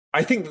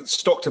I think that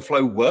stock to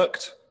flow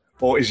worked,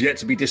 or is yet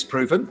to be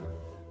disproven,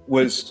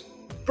 was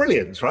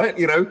brilliant, right?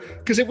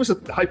 Because it was a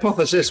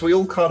hypothesis. We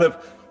all kind of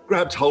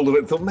grabbed hold of it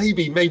and thought,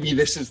 maybe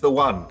this is the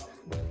one.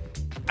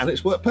 And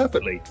it's worked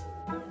perfectly.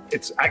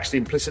 It's actually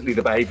implicitly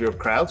the behavior of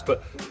crowds,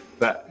 but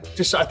that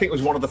just, I think,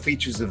 was one of the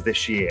features of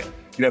this year.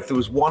 If there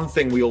was one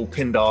thing we all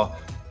pinned our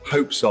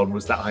hopes on,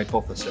 was that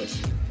hypothesis.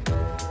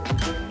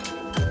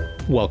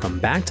 Welcome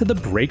back to The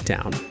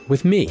Breakdown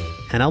with me,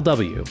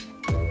 NLW.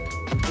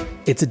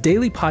 It's a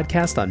daily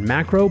podcast on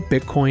macro,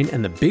 Bitcoin,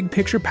 and the big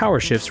picture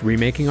power shifts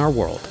remaking our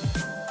world.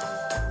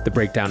 The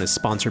Breakdown is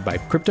sponsored by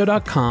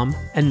Crypto.com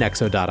and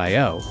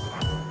Nexo.io,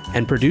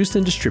 and produced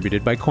and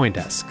distributed by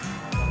CoinDesk.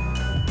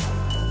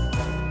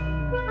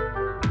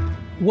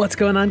 What's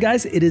going on,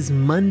 guys? It is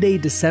Monday,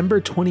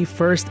 December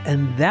 21st,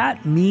 and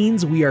that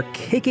means we are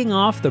kicking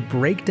off the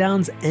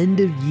Breakdown's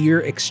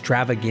end-of-year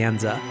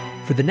extravaganza.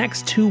 For the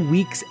next 2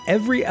 weeks,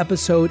 every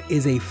episode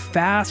is a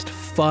fast,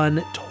 fun,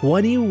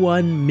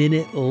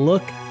 21-minute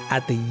look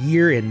at the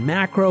year in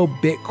macro,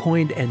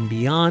 Bitcoin, and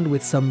beyond,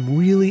 with some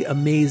really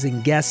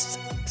amazing guests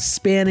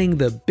spanning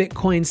the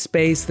Bitcoin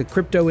space, the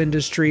crypto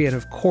industry, and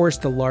of course,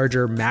 the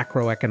larger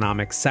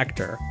macroeconomic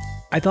sector.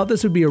 I thought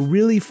this would be a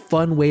really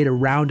fun way to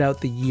round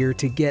out the year,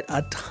 to get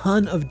a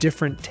ton of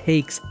different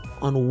takes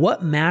on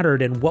what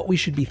mattered and what we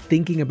should be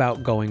thinking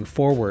about going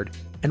forward.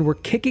 And we're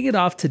kicking it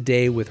off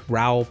today with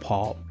Raoul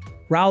Pal.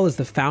 Raoul is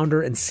the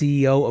founder and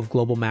CEO of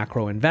Global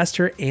Macro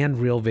Investor and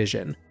Real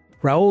Vision.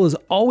 Raoul is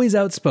always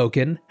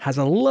outspoken, has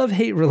a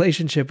love-hate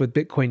relationship with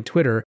Bitcoin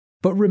Twitter,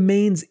 but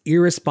remains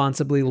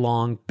irresponsibly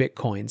long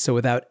Bitcoin. So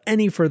without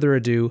any further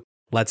ado,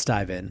 let's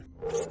dive in.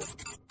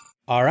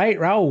 All right,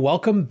 Raoul,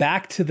 welcome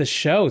back to the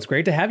show. It's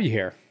great to have you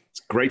here. It's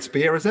great to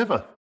be here as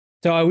ever.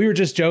 So we were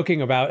just joking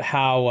about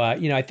how,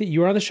 I think you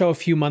were on the show a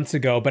few months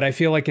ago, but I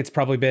feel like it's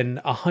probably been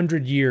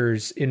 100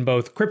 years in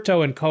both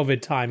crypto and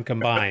COVID time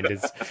combined.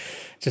 It's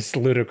just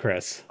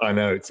ludicrous. I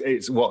know.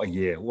 It's what a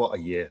year. What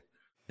a year.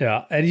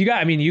 Yeah. And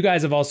you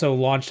guys have also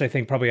launched, I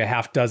think, probably a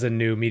half dozen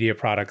new media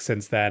products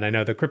since then. I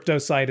know the crypto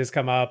site has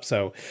come up.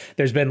 So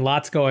there's been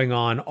lots going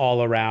on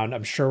all around.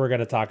 I'm sure we're going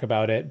to talk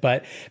about it.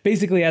 But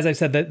basically, as I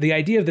said, the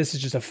idea of this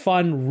is just a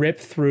fun rip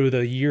through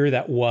the year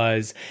that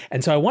was.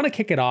 And so I want to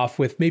kick it off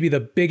with maybe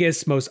the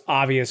biggest, most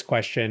obvious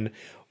question.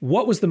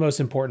 What was the most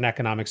important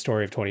economic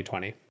story of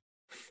 2020?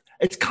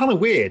 It's kind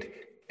of weird.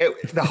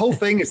 The whole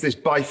thing is this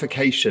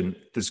bifurcation.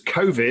 There's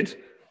COVID,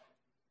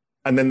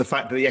 and then the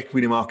fact that the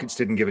equity markets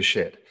didn't give a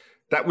shit.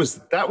 That was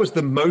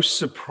the most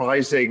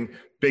surprising,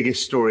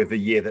 biggest story of the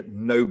year that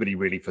nobody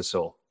really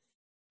foresaw.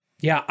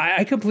 Yeah,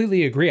 I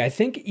completely agree. I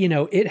think,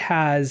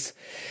 this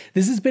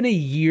has been a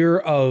year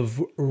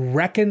of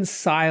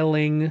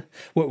reconciling,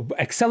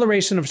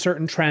 acceleration of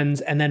certain trends,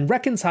 and then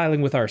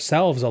reconciling with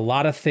ourselves a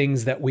lot of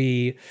things that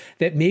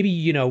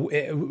maybe,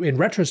 in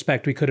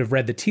retrospect, we could have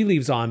read the tea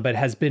leaves on, but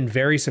has been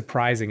very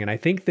surprising. And I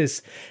think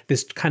this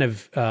kind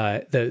of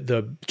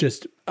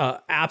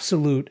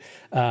absolute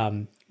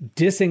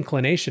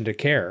disinclination to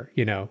care,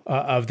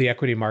 of the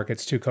equity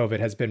markets to COVID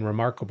has been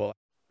remarkable.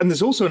 And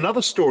there's also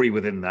another story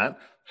within that.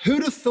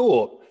 Who'd have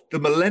thought the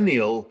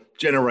millennial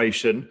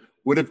generation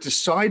would have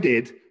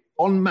decided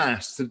en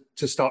masse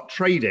to start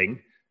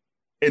trading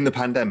in the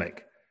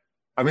pandemic?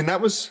 I mean,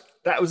 that was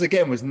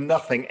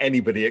nothing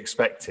anybody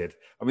expected.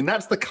 I mean,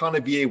 that's the kind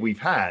of year we've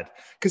had,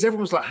 because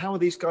everyone was like, how are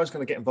these guys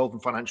going to get involved in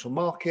financial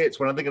markets?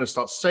 When are they going to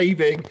start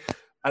saving?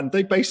 And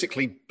they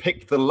basically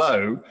picked the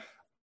low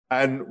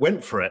and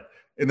went for it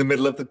in the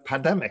middle of the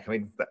pandemic. I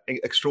mean,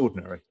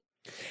 extraordinary.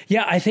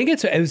 Yeah, I think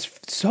it was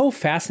so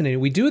fascinating.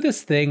 We do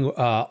this thing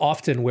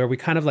often where we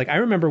kind of I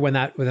remember when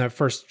that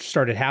first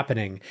started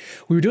happening,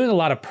 we were doing a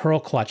lot of pearl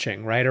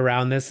clutching right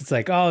around this. It's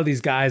like, oh, these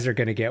guys are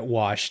going to get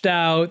washed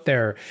out.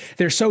 They're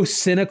so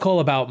cynical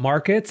about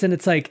markets. And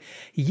it's like,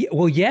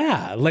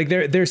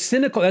 they're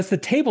cynical. That's the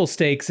table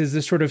stakes, is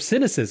this sort of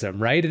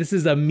cynicism, right? This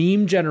is a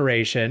meme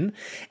generation,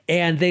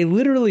 and they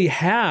literally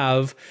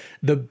have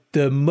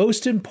the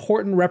most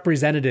important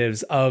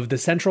representatives of the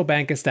central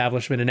bank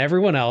establishment and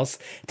everyone else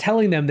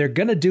telling them they're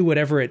going to do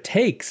whatever it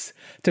takes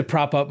to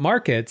prop up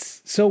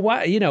markets. So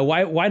why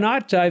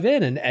not dive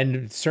in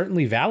and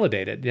certainly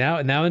validate it?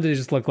 Now they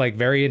just look like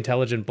very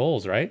intelligent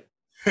bulls, right?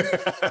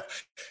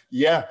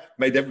 Yeah,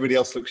 made everybody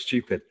else look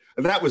stupid.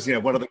 And that was,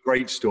 one of the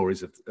great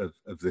stories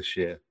of this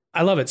year.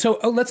 I love it. So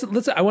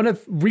let's. I want to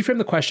reframe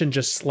the question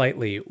just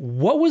slightly.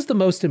 What was the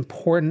most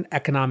important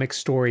economic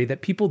story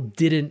that people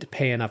didn't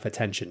pay enough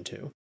attention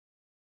to?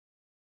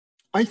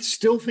 I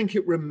still think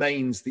it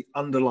remains the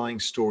underlying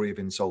story of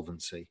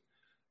insolvency.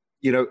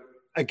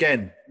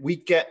 Again, we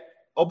get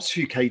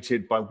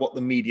obfuscated by what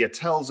the media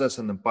tells us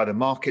and by the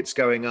markets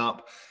going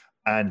up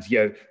and,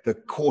 the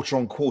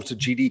quarter-on-quarter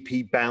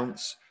GDP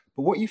bounce.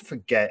 But what you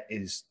forget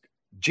is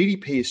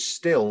GDP is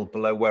still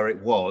below where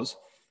it was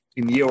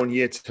in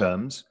year-on-year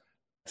terms.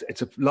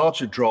 It's a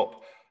larger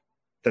drop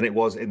than it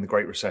was in the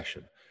Great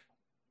Recession.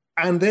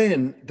 And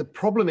then the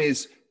problem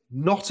is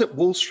not at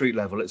Wall Street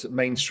level, it's at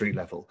Main Street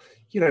level.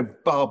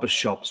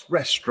 Barbershops,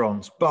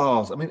 restaurants,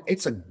 bars. I mean,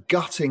 it's a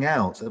gutting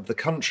out of the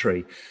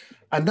country.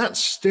 And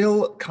that's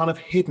still kind of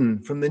hidden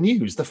from the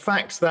news. The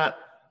fact that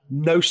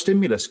no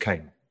stimulus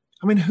came.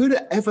 I mean, who'd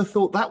have ever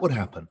thought that would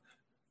happen?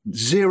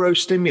 Zero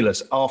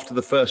stimulus after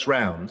the first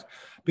round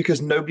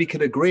because nobody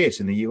could agree it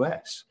in the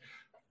US.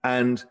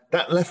 And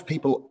that left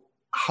people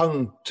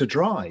hung to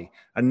dry.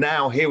 And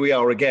now here we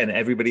are again,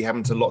 everybody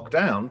having to lock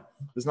down.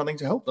 There's nothing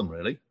to help them,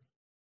 really.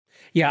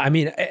 Yeah, I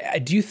mean,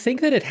 do you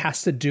think that it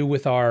has to do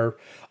with our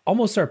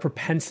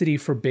propensity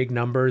for big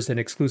numbers and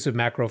exclusive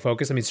macro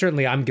focus? I mean,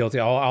 certainly I'm guilty.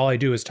 All I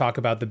do is talk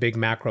about the big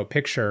macro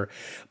picture.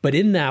 But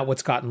in that,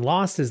 what's gotten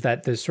lost is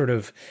that there's sort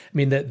of, I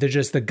mean, there's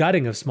just the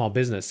gutting of small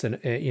business in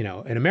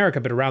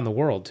America, but around the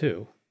world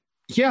too.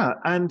 Yeah.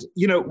 And,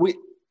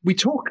 we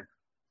talk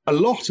a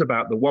lot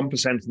about the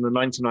 1% and the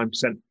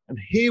 99%. And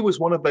here was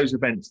one of those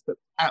events that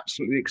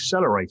absolutely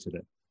accelerated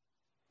it.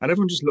 And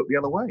everyone just looked the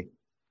other way.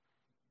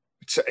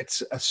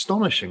 It's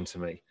astonishing to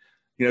me.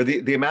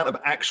 The amount of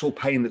actual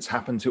pain that's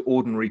happened to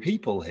ordinary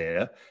people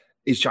here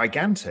is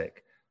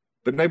gigantic,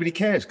 but nobody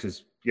cares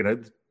because,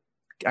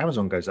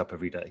 Amazon goes up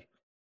every day.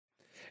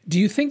 Do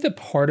you think that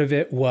part of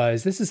it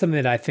was, this is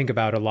something that I think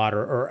about a lot,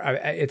 or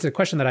it's a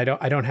question that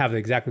I don't have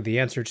exactly the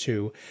answer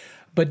to,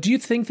 but do you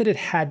think that it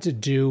had to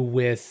do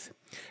with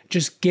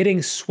just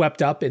getting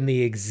swept up in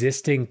the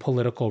existing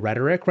political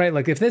rhetoric, right?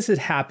 Like if this had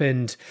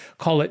happened,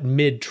 call it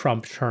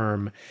mid-Trump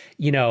term,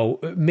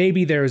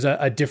 maybe there's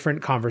a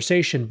different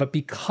conversation. But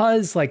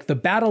because like the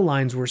battle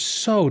lines were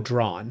so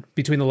drawn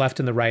between the left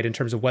and the right in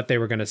terms of what they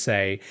were going to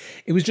say,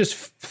 it was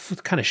just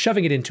kind of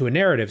shoving it into a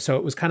narrative. So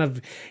it was kind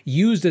of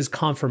used as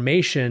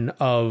confirmation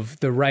of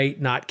the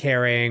right not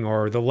caring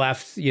or the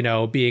left,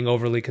 being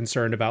overly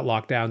concerned about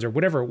lockdowns or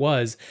whatever it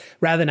was,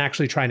 rather than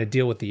actually trying to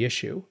deal with the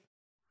issue.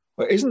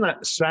 Well, isn't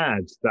that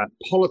sad that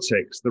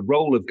politics, the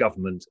role of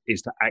government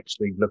is to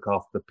actually look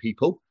after the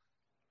people,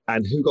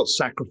 and who got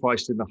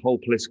sacrificed in the whole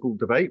political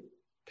debate?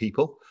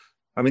 People.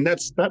 I mean,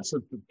 that's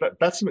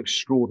an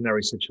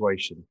extraordinary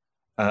situation.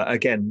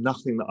 Again,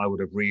 nothing that I would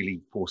have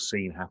really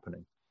foreseen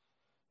happening,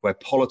 where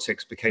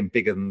politics became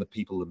bigger than the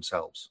people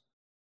themselves.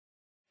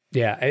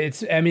 Yeah,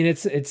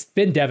 it's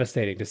been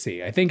devastating to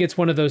see. I think it's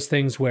one of those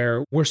things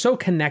where we're so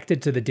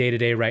connected to the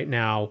day-to-day right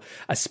now,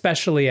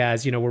 especially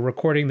as, we're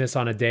recording this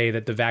on a day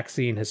that the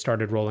vaccine has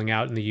started rolling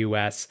out in the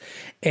US.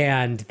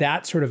 And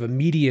that sort of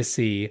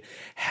immediacy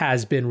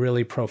has been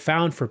really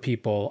profound for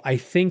people. I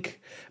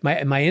think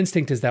my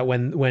instinct is that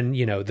when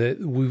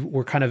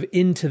we're kind of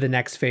into the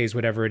next phase,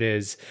 whatever it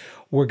is,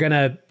 we're going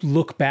to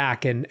look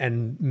back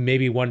and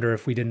maybe wonder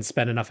if we didn't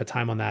spend enough of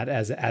time on that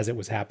as it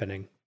was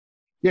happening.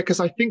 Yeah,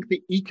 because I think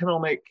the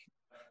economic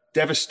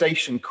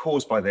devastation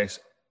caused by this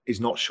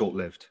is not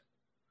short-lived.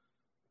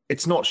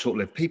 It's not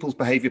short-lived. People's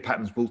behavior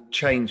patterns will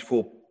change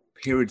for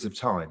periods of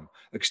time,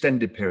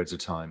 extended periods of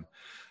time.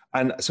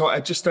 And so I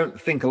just don't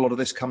think a lot of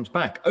this comes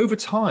back. Over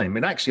time,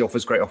 it actually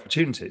offers great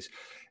opportunities.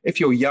 If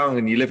you're young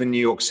and you live in New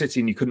York City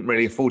and you couldn't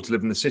really afford to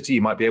live in the city,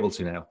 you might be able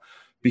to now.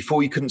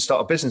 Before you couldn't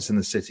start a business in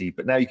the city,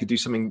 but now you could do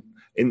something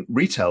in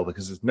retail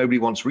because nobody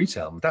wants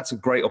retail. That's a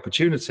great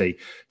opportunity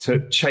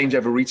to change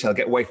over retail,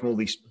 get away from all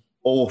these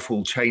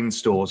awful chain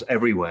stores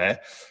everywhere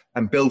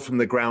and build from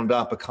the ground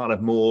up a kind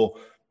of more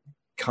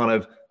kind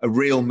of a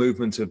real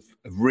movement of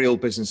real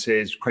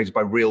businesses created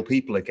by real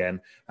people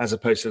again, as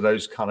opposed to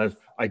those kind of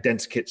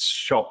identikit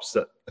shops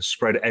that are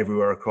spread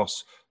everywhere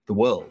across the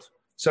world.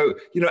 So,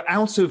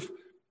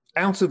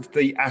 out of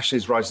the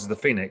ashes rises the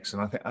phoenix.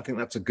 And I think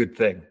that's a good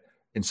thing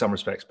in some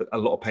respects, but a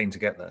lot of pain to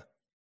get there.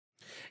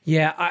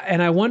 Yeah.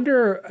 And I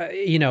wonder,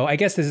 I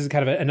guess this is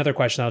kind of another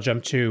question I'll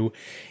jump to,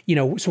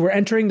 so we're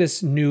entering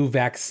this new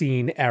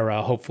vaccine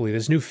era, hopefully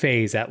this new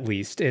phase, at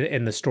least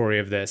in the story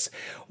of this.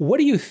 What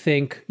do you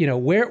think,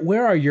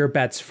 where are your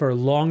bets for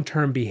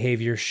long-term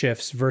behavior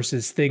shifts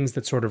versus things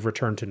that sort of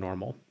return to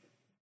normal?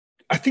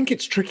 I think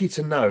it's tricky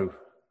to know.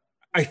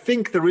 I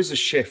think there is a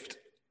shift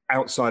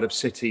outside of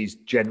cities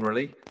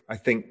generally. I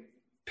think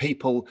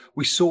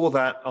we saw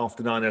that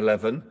after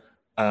 9/11.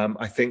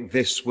 I think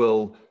this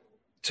will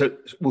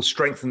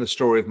strengthen the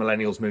story of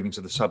millennials moving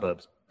to the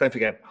suburbs. Don't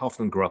forget, half of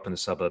them grew up in the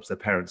suburbs. Their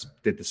parents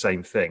did the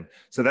same thing.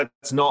 So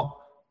that's not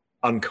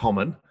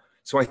uncommon.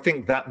 So I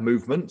think that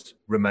movement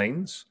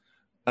remains.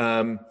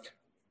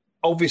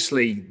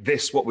 Obviously,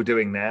 what we're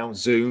doing now,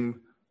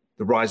 Zoom,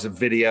 the rise of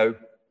video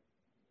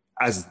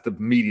as the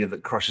media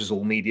that crushes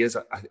all medias,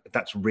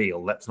 that's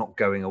real. That's not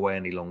going away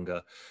any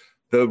longer.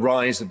 The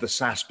rise of the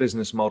SaaS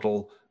business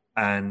model,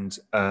 and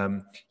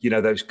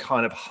those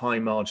kind of high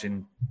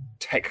margin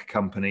tech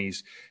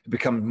companies, it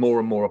becomes more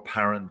and more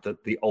apparent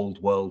that the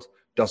old world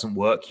doesn't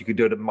work. You could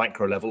do it at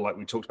micro level, like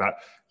we talked about,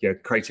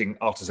 creating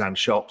artisan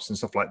shops and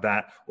stuff like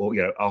that, or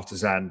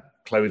artisan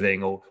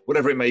clothing or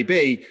whatever it may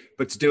be.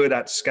 But to do it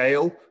at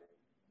scale,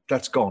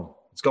 that's gone.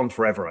 It's gone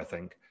forever, I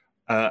think,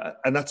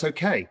 and that's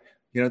okay.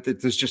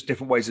 There's just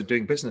different ways of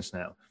doing business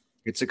now.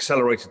 It's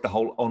accelerated the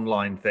whole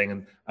online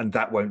thing, and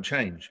that won't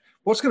change.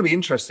 What's going to be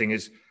interesting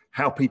is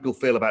how people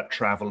feel about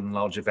travel and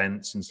large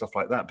events and stuff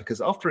like that.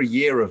 Because after a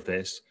year of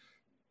this,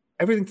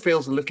 everything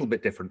feels a little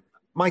bit different.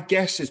 My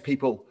guess is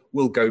people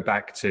will go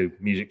back to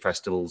music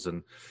festivals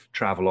and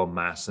travel en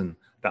masse and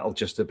that'll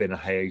just have been a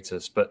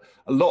hiatus. But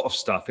a lot of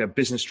stuff,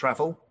 business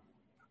travel,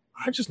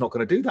 I'm just not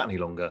going to do that any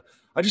longer.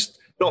 I'm just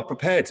not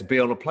prepared to be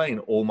on a plane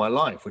all my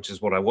life, which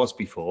is what I was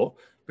before,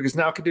 because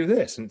now I can do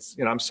this. And,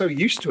 I'm so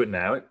used to it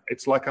now.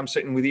 It's like I'm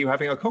sitting with you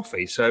having a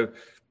coffee. So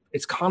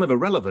it's kind of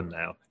irrelevant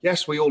now.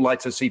 Yes, we all like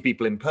to see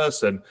people in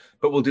person,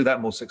 but we'll do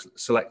that more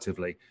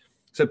selectively.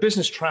 So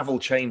business travel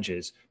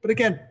changes. But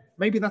again,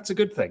 maybe that's a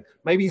good thing.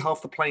 Maybe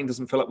half the plane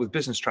doesn't fill up with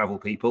business travel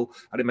people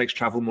and it makes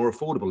travel more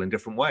affordable in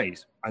different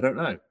ways. I don't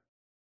know.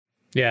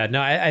 Yeah,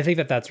 no, I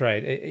think that's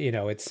right.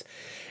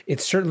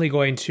 It's certainly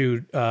going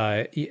to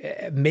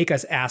make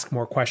us ask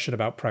more question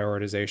about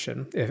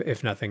prioritization,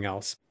 if nothing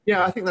else.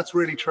 Yeah, I think that's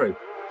really true.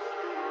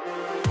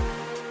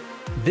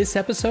 This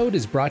episode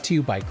is brought to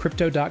you by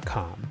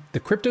Crypto.com, the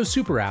crypto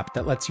super app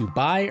that lets you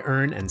buy,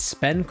 earn, and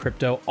spend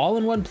crypto all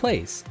in one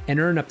place and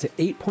earn up to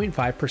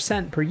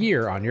 8.5% per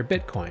year on your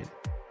Bitcoin.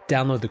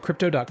 Download the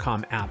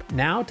Crypto.com app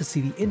now to see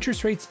the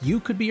interest rates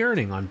you could be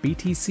earning on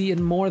BTC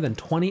and more than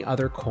 20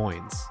 other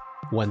coins.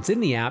 Once in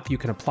the app, you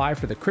can apply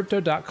for the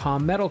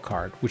Crypto.com Metal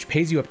Card, which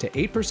pays you up to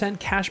 8%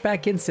 cash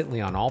back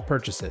instantly on all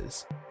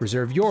purchases.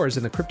 Reserve yours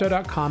in the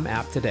Crypto.com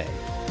app today.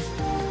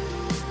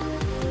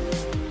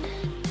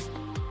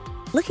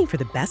 Looking for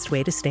the best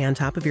way to stay on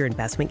top of your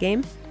investment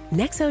game?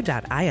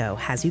 Nexo.io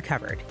has you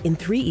covered in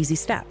 3 easy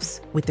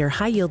steps with their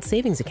high-yield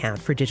savings account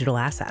for digital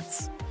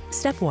assets.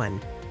 Step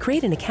 1.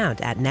 Create an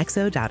account at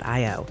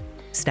Nexo.io.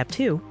 Step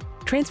 2.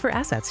 Transfer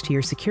assets to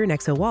your secure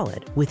Nexo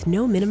wallet with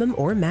no minimum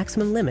or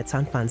maximum limits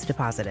on funds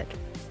deposited.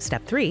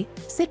 Step 3.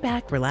 Sit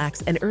back,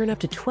 relax, and earn up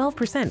to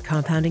 12%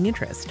 compounding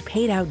interest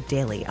paid out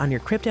daily on your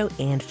crypto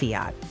and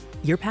fiat.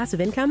 Your passive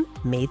income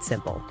made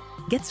simple.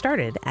 Get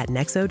started at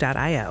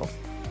Nexo.io.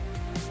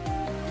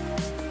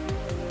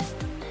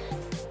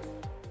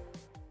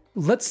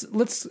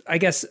 Let's I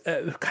guess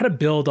kind of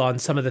build on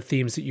some of the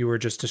themes that you were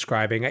just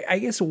describing. I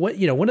guess what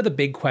one of the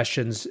big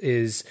questions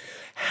is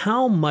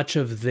how much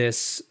of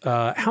this,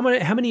 how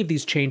many of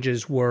these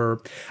changes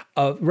were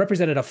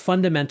represented a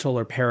fundamental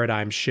or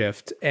paradigm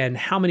shift, and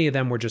how many of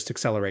them were just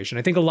acceleration.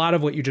 I think a lot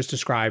of what you just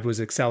described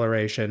was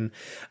acceleration,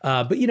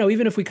 but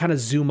even if we kind of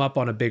zoom up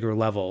on a bigger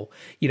level,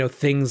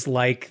 things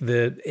like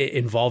the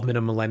involvement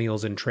of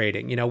millennials in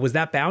trading, was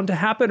that bound to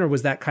happen, or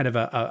was that kind of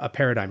a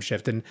paradigm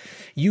shift? And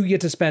you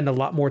get to spend a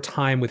lot more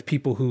time with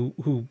people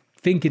who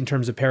think in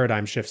terms of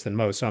paradigm shifts than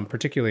most. So I'm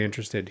particularly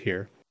interested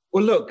here.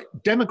 Well, look,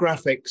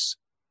 demographics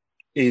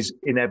is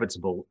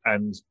inevitable.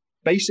 And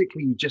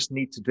basically, you just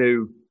need to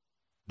do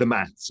the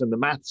maths. And the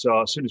maths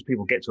are, as soon as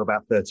people get to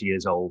about 30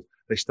 years old,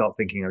 they start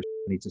thinking, I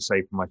need to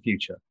save for my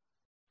future.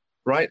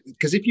 Right?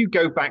 Because if you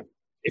go back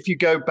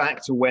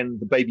to when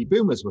the baby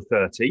boomers were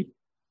 30,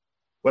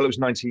 well, it was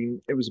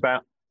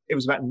about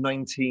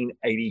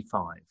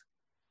 1985.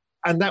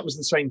 And that was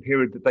the same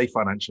period that they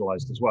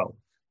financialized as well.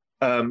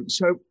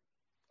 So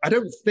I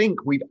don't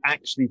think we've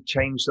actually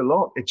changed a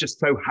lot. It just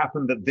so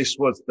happened that this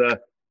was the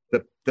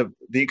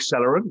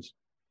accelerant.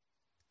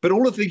 But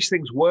all of these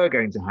things were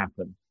going to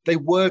happen. They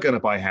were going to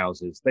buy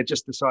houses. They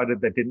just decided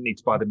they didn't need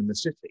to buy them in the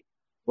city.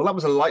 Well, that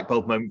was a light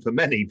bulb moment for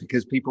many,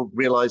 because people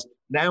realized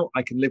now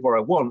I can live where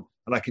I want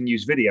and I can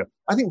use video.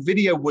 I think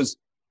video was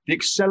the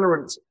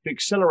accelerant. The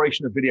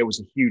acceleration of video was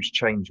a huge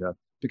changer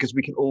because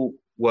we can all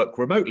work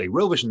remotely.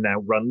 Real Vision now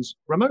runs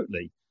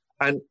remotely.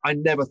 And I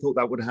never thought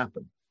that would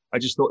happen. I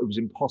just thought it was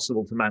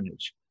impossible to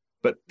manage.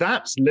 But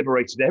that's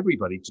liberated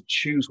everybody to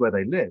choose where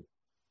they live.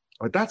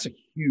 That's a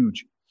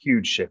huge,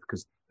 huge shift,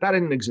 because that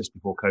didn't exist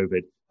before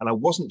COVID. And I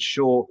wasn't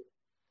sure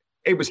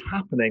it was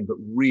happening, but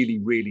really,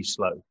 really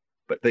slow.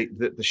 But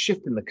the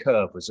shift in the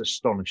curve was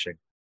astonishing.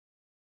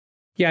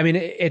 Yeah, I mean,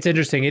 it's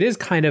interesting. It is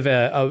kind of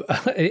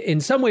in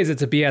some ways,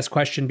 it's a BS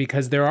question,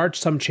 because there are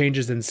some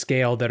changes in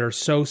scale that are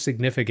so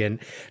significant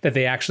that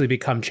they actually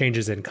become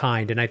changes in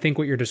kind. And I think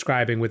what you're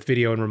describing with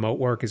video and remote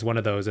work is one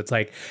of those. It's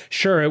like,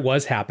 sure, it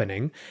was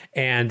happening,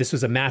 and this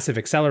was a massive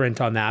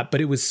accelerant on that,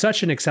 but it was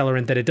such an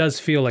accelerant that it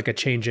does feel like a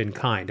change in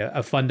kind,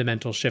 a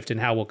fundamental shift in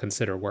how we'll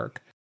consider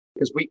work.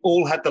 Because we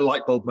all had the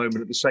light bulb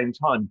moment at the same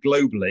time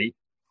globally,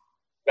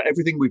 but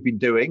everything we've been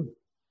doing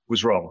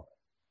was wrong,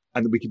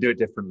 and that we could do it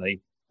differently.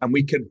 And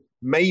we could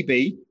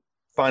maybe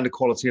find a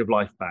quality of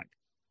life back.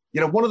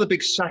 One of the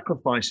big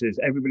sacrifices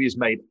everybody has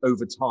made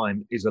over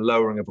time is a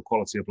lowering of a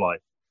quality of life.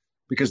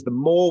 Because the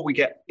more we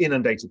get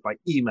inundated by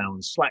email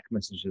and Slack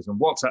messages and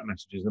WhatsApp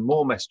messages and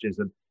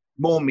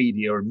more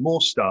media and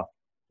more stuff,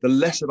 the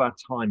less of our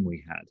time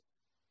we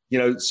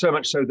had. So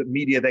much so that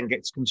media then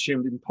gets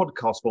consumed in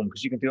podcast form,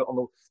 because you can do it on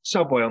the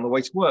subway on the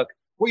way to work.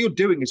 What you're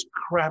doing is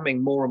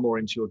cramming more and more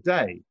into your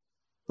day.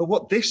 But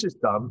what this has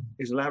done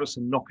is allowed us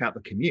to knock out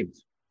the commute.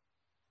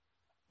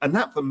 And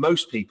that, for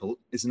most people,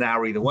 is an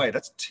hour either way.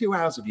 That's 2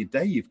 hours of your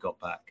day you've got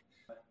back.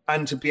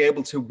 And to be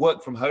able to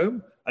work from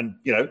home, and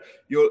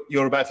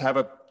you're about to have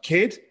a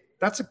kid,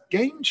 that's a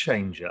game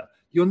changer.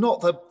 You're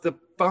not the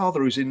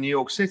father who's in New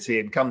York City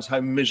and comes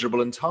home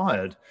miserable and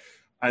tired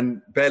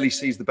and barely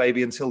sees the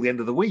baby until the end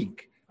of the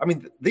week. I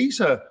mean,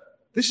 this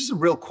is a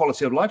real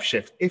quality of life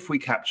shift if we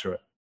capture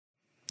it.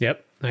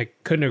 Yep, I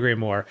couldn't agree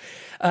more.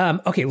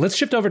 Okay, let's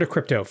shift over to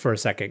crypto for a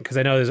second, because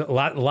I know there's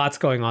lots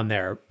going on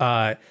there.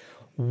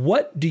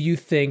 What do you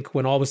think,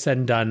 when all was said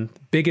and done,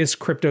 biggest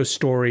crypto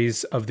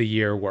stories of the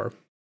year were?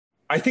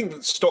 I think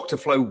that stock to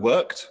flow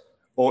worked,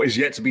 or is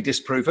yet to be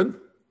disproven,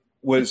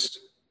 was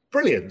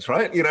brilliant,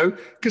 right?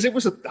 Because it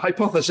was a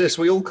hypothesis.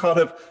 We all kind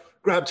of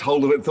grabbed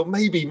hold of it and thought,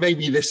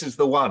 maybe this is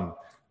the one.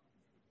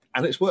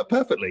 And it's worked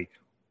perfectly.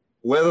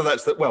 Whether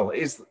that's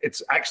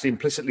it's actually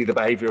implicitly the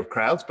behavior of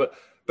crowds, but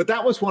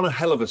that was one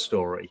hell of a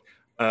story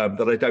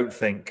that I don't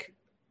think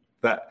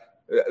that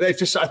I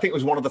think it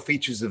was one of the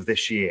features of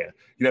this year.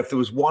 If there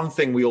was one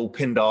thing we all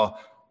pinned our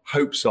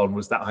hopes on,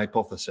 was that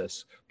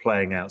hypothesis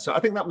playing out. So I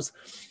think that was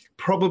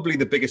probably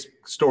the biggest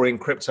story in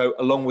crypto,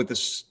 along with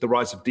the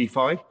rise of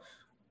DeFi.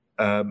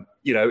 In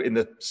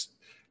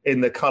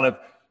the kind of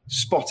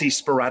spotty,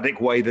 sporadic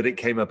way that it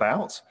came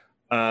about.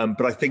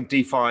 But I think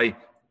DeFi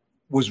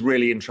was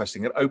really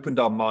interesting. It opened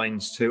our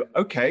minds to,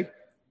 okay,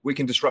 we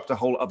can disrupt a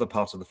whole other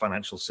part of the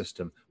financial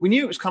system. We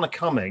knew it was kind of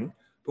coming,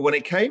 but when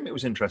it came, it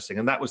was interesting.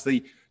 And that was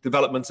the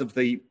development of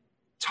the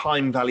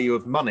time value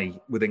of money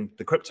within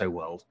the crypto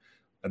world.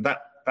 And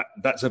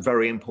that's a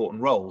very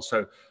important role.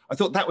 So I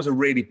thought that was a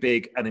really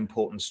big and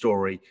important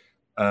story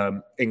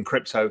in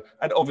crypto.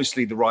 And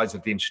obviously the rise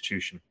of the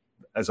institution,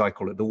 as I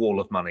call it, the wall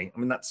of money. I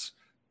mean, that's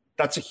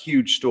a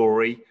huge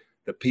story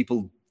that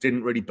people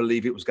didn't really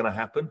believe it was going to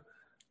happen.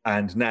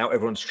 And now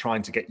everyone's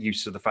trying to get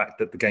used to the fact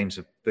that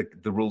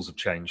the rules have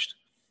changed,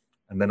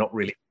 and they're not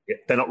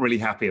really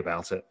happy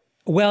about it.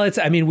 Well,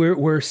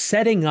 we're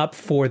setting up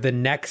for the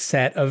next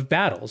set of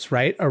battles,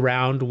 right?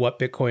 Around what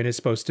Bitcoin is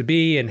supposed to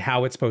be and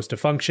how it's supposed to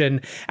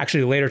function.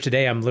 Actually, later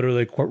today, I'm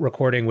literally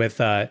recording with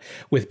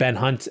Ben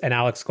Hunt and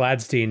Alex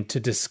Gladstein to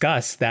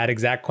discuss that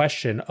exact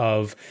question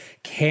of,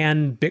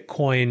 can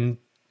Bitcoin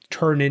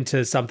turn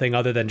into something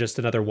other than just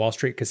another Wall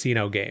Street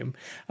casino game,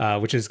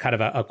 which is kind of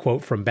a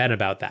quote from Ben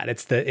about that.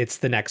 It's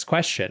the next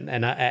question.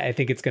 And I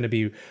think it's going to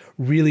be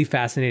really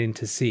fascinating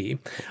to see.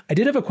 I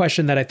did have a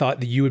question that I thought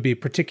that you would be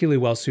particularly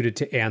well suited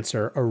to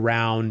answer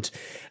around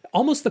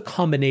almost the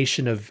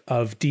combination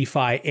of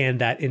DeFi and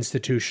that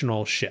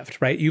institutional shift,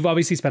 right? You've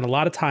obviously spent a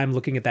lot of time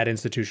looking at that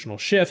institutional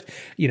shift.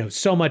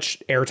 So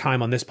much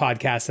airtime on this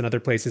podcast and other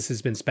places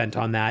has been spent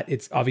on that.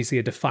 It's obviously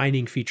a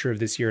defining feature of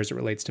this year as it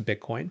relates to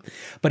Bitcoin.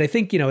 But I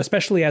think,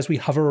 especially as we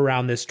hover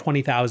around this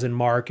 20,000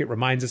 mark, it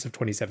reminds us of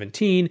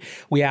 2017.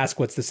 We ask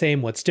what's the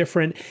same, what's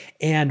different.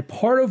 And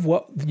part of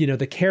what,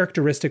 the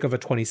characteristic of a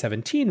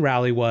 2017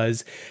 rally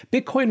was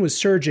Bitcoin was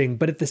surging,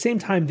 but at the same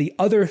time, the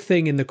other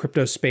thing in the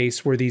crypto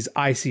space were these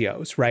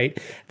ICOs, right?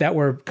 That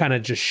were kind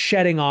of just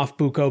shedding off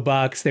buco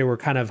bucks. They were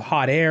kind of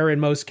hot air in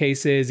most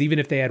cases, even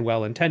if they had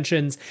well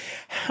intentions.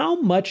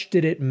 How much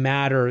did it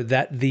matter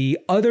that the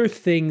other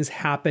things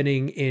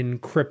happening in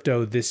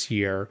crypto this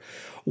year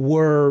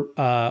were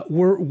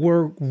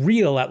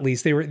real? At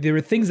least they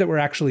were things that were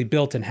actually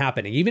built and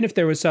happening. Even if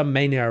there was some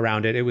mania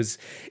around it,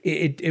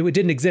 it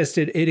didn't exist.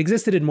 It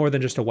existed in more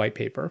than just a white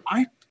paper.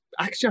 I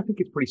think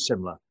it's pretty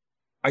similar.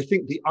 I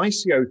think the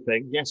ICO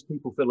thing, yes,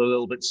 people feel a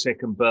little bit sick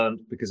and burnt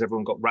because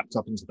everyone got wrapped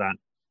up into that.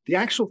 The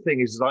actual thing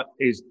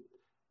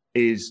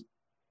is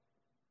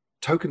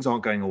tokens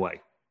aren't going away.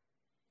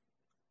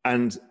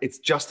 And it's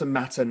just a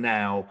matter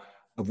now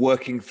of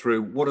working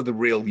through what are the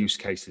real use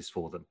cases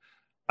for them.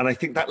 And I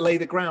think that lay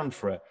the ground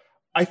for it.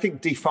 I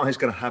think DeFi is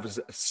going to have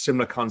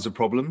similar kinds of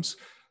problems.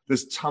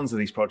 There's tons of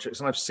these projects,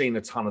 and I've seen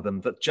a ton of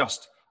them that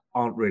just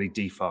aren't really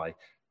DeFi.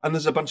 And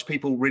there's a bunch of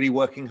people really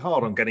working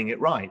hard on getting it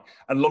right.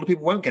 And a lot of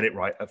people won't get it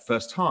right at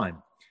first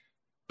time,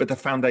 but the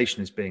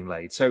foundation is being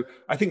laid. So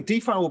I think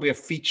DeFi will be a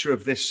feature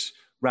of this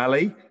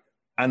rally,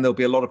 and there'll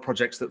be a lot of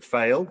projects that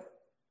fail,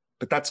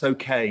 but that's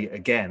okay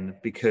again,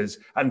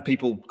 and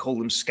people call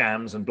them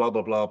scams and blah,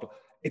 blah, blah. But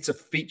it's a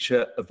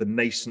feature of the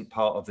nascent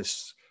part of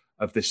this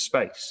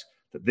space,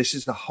 that this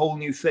is a whole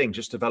new thing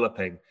just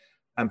developing,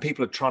 and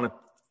people are trying to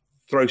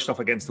throw stuff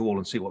against the wall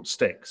and see what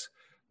sticks.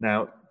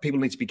 Now, people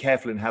need to be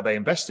careful in how they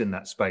invest in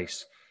that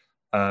space,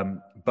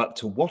 but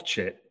to watch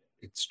it,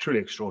 it's truly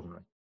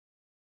extraordinary.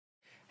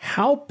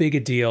 How big a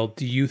deal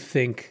do you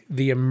think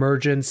the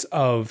emergence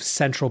of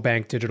central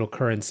bank digital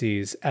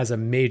currencies as a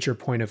major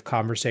point of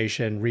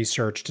conversation,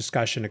 research,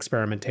 discussion,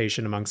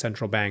 experimentation among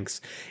central banks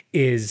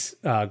is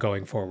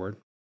going forward?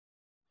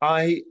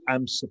 I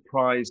am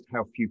surprised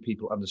how few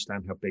people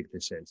understand how big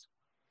this is.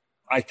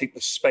 I think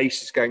the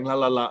space is going, la,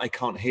 la, la, I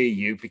can't hear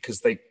you, because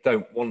they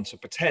don't want to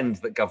pretend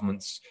that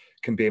governments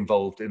can be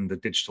involved in the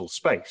digital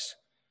space.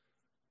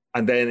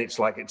 And then it's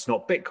like, it's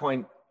not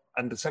Bitcoin,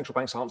 and the central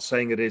banks aren't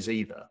saying it is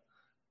either.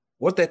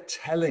 What they're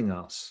telling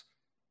us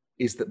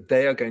is that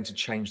they are going to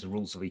change the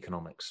rules of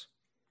economics.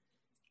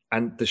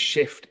 And the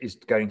shift is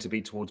going to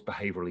be towards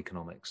behavioral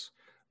economics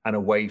and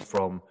away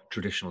from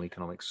traditional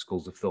economics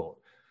schools of thought.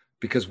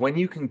 Because when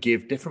you can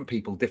give different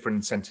people different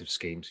incentive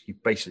schemes, you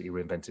basically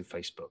reinvented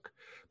Facebook.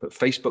 But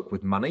Facebook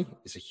with money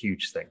is a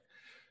huge thing.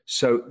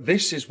 So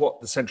this is what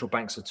the central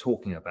banks are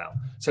talking about.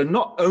 So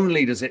not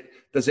only is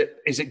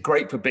it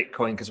great for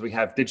Bitcoin because we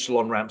have digital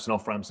on-ramps and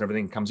off-ramps and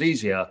everything comes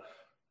easier,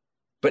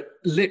 But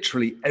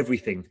literally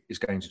everything is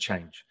going to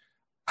change.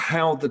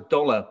 How the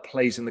dollar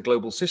plays in the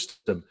global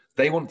system,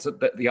 the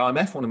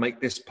IMF want to make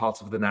this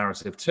part of the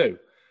narrative too.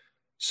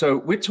 So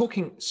we're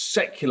talking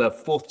secular,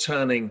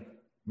 fourth-turning,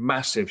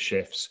 massive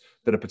shifts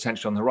that are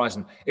potentially on the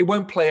horizon. It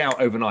won't play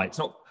out overnight. It's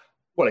not,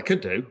 well, it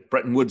could do.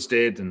 Bretton Woods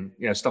did, and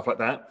stuff like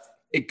that.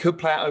 It could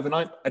play out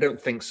overnight. I don't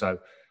think so.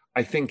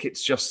 I think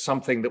it's just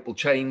something that will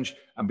change.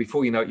 And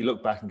before you know it, you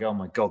look back and go, oh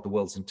my God, the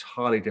world's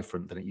entirely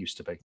different than it used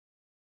to be.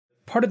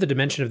 Part of the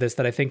dimension of this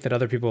that I think that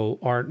other people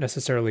aren't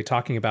necessarily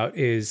talking about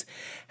is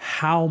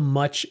how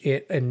much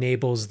it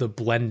enables the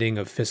blending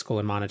of fiscal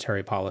and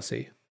monetary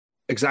policy.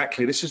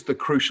 Exactly. This is the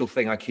crucial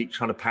thing I keep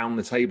trying to pound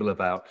the table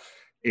about,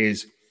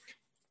 is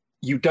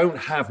you don't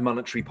have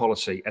monetary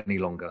policy any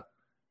longer.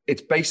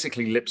 It's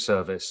basically lip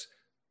service.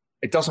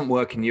 It doesn't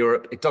work in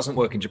Europe. It doesn't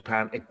work in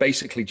Japan. It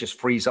basically just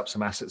frees up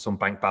some assets on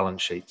bank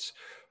balance sheets.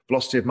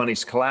 Velocity of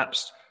money's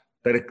collapsed.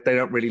 They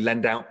don't really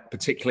lend out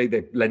particularly.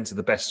 They lend to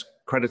the best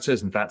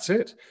creditors, and that's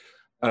it.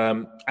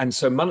 And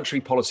so monetary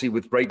policy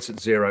with rates at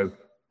zero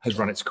has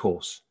run its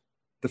course.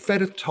 The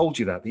Fed have told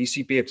you that. The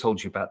ECB have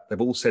told you about.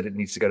 They've all said it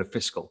needs to go to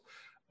fiscal.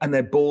 And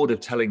they're bored of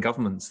telling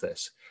governments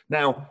this.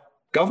 Now,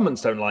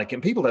 governments don't like it,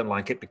 and people don't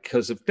like it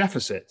because of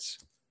deficits.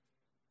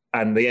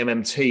 And the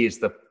MMT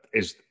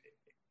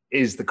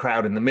is the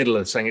crowd in the middle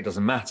of saying it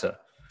doesn't matter.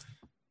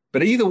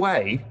 But either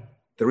way,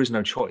 there is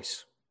no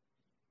choice.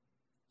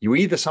 You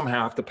either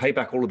somehow have to pay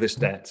back all of this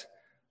debt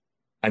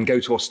and go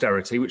to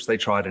austerity, which they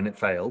tried and it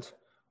failed,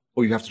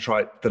 or you have to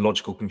try the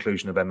logical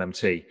conclusion of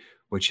MMT,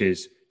 which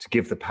is to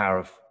give the power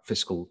of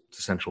fiscal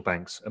to central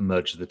banks and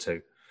merge the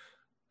two.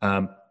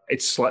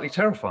 It's slightly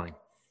terrifying,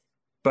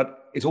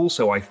 but it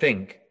also, I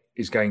think,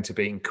 is going to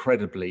be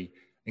incredibly,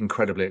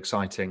 incredibly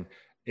exciting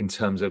in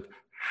terms of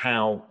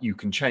how you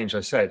can change,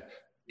 I said,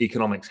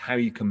 economics, how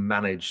you can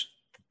manage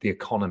the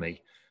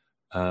economy.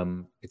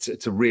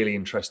 It's a really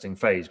interesting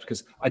phase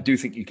because I do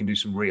think you can do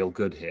some real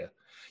good here.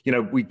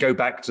 We go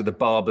back to the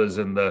barbers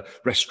and the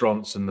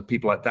restaurants and the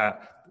people like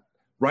that.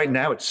 Right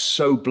now, it's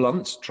so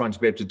blunt trying to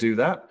be able to do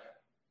that.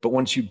 But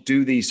once you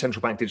do these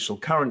central bank digital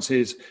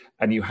currencies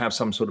and you have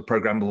some sort of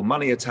programmable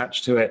money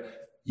attached to it,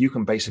 you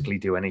can basically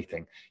do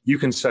anything. You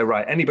can say,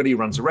 right, anybody who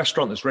runs a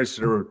restaurant that's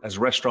registered as a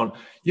restaurant,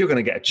 you're going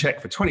to get a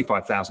check for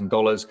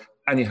 $25,000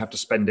 and you have to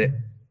spend it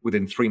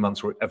within 3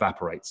 months or it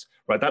evaporates,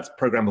 right? That's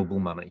programmable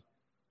money.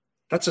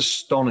 That's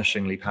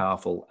astonishingly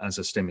powerful as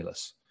a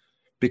stimulus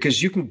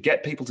because you can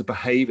get people to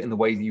behave in the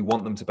way that you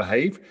want them to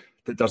behave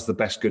that does the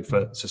best good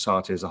for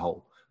society as a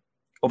whole.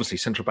 Obviously,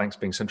 central banks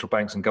being central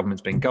banks and governments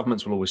being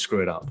governments will always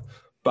screw it up.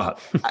 But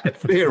in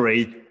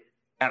theory,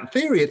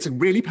 it's a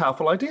really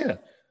powerful idea.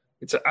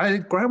 It's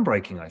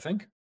groundbreaking, I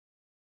think.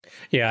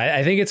 Yeah,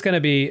 I think it's going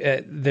to be,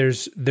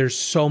 there's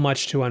so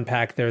much to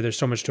unpack there. There's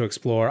so much to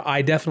explore.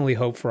 I definitely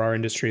hope for our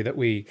industry that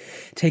we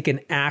take an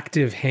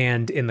active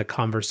hand in the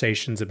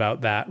conversations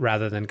about that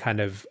rather than kind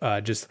of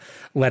just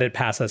let it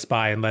pass us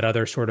by and let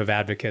other sort of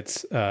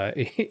advocates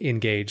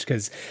engage,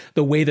 because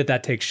the way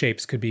that takes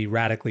shapes could be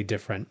radically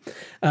different.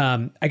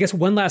 I guess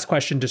one last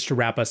question just to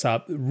wrap us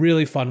up,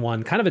 really fun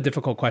one, kind of a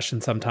difficult question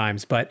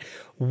sometimes, but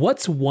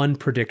what's one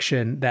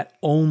prediction that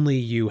only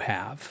you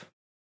have?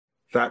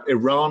 That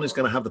Iran is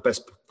going to have the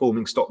best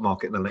performing stock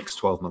market in the next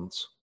 12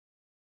 months.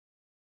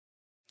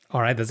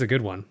 All right, that's a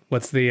good one.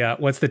 What's the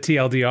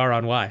TLDR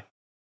on why?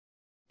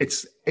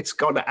 It's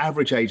got an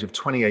average age of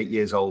 28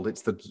 years old.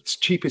 It's the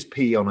cheapest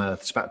PE on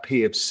earth. It's about a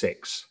PE of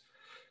 6.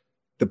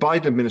 The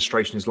Biden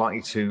administration is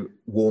likely to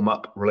warm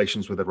up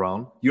relations with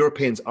Iran.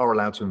 Europeans are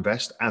allowed to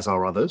invest, as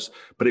are others,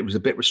 but it was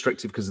a bit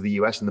restrictive because of the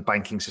US and the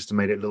banking system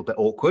made it a little bit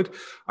awkward.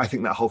 I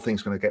think that whole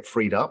thing's going to get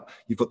freed up.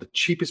 You've got the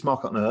cheapest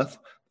market on earth.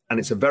 And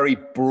it's a very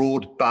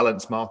broad,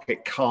 balanced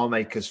market, car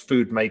makers,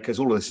 food makers,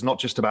 all of this is not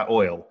just about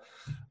oil,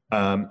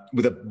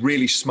 with a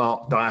really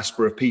smart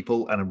diaspora of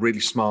people and a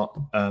really smart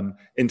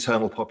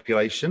internal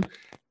population.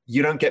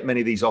 You don't get many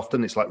of these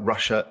often. It's like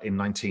Russia in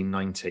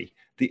 1990.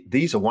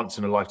 These are once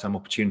in a lifetime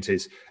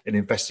opportunities in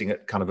investing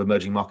at kind of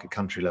emerging market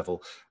country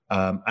level.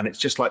 And it's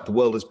just like the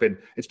world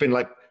it's been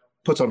like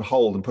put on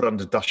hold and put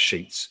under dust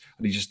sheets,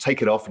 and you just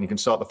take it off and you can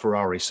start the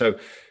Ferrari. So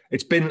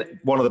it's been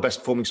one of the best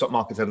performing stock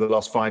markets over the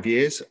last 5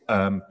 years,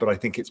 but I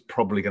think it's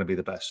probably going to be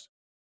the best.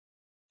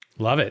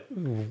 Love it.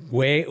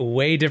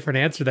 Way different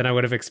answer than I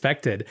would have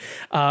expected.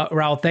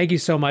 Raoul, thank you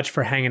so much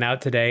for hanging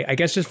out today. I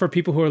guess just for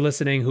people who are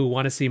listening who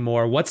want to see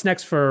more, what's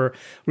next for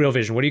Real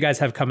Vision? What do you guys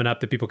have coming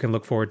up that people can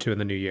look forward to in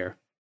the new year?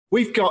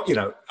 We've got,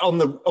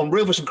 on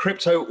Real Vision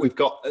Crypto, we've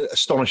got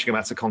astonishing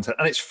amounts of content,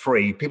 and it's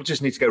free. People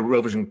just need to go to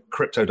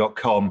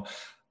realvisioncrypto.com.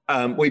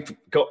 We've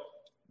got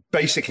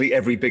basically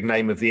every big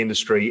name of the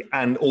industry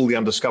and all the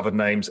undiscovered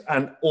names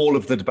and all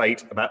of the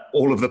debate about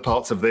all of the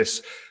parts of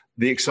this,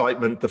 the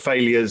excitement, the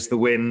failures, the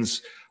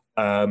wins,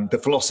 the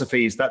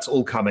philosophies, that's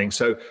all coming.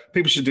 So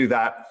people should do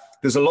that.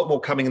 There's a lot more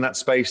coming in that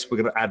space. We're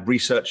going to add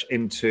research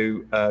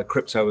into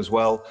crypto as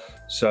well.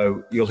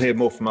 So you'll hear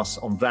more from us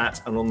on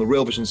that. And on the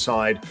Real Vision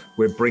side,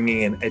 we're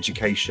bringing in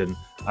education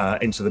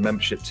into the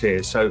membership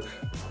tier. So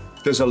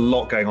there's a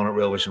lot going on at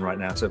Real Vision right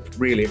now. So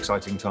really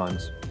exciting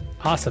times.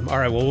 Awesome. All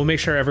right. Well, we'll make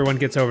sure everyone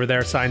gets over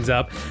there, signs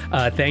up.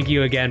 Thank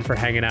you again for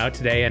hanging out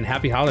today, and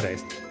happy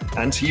holidays.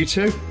 And to you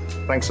too.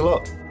 Thanks a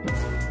lot.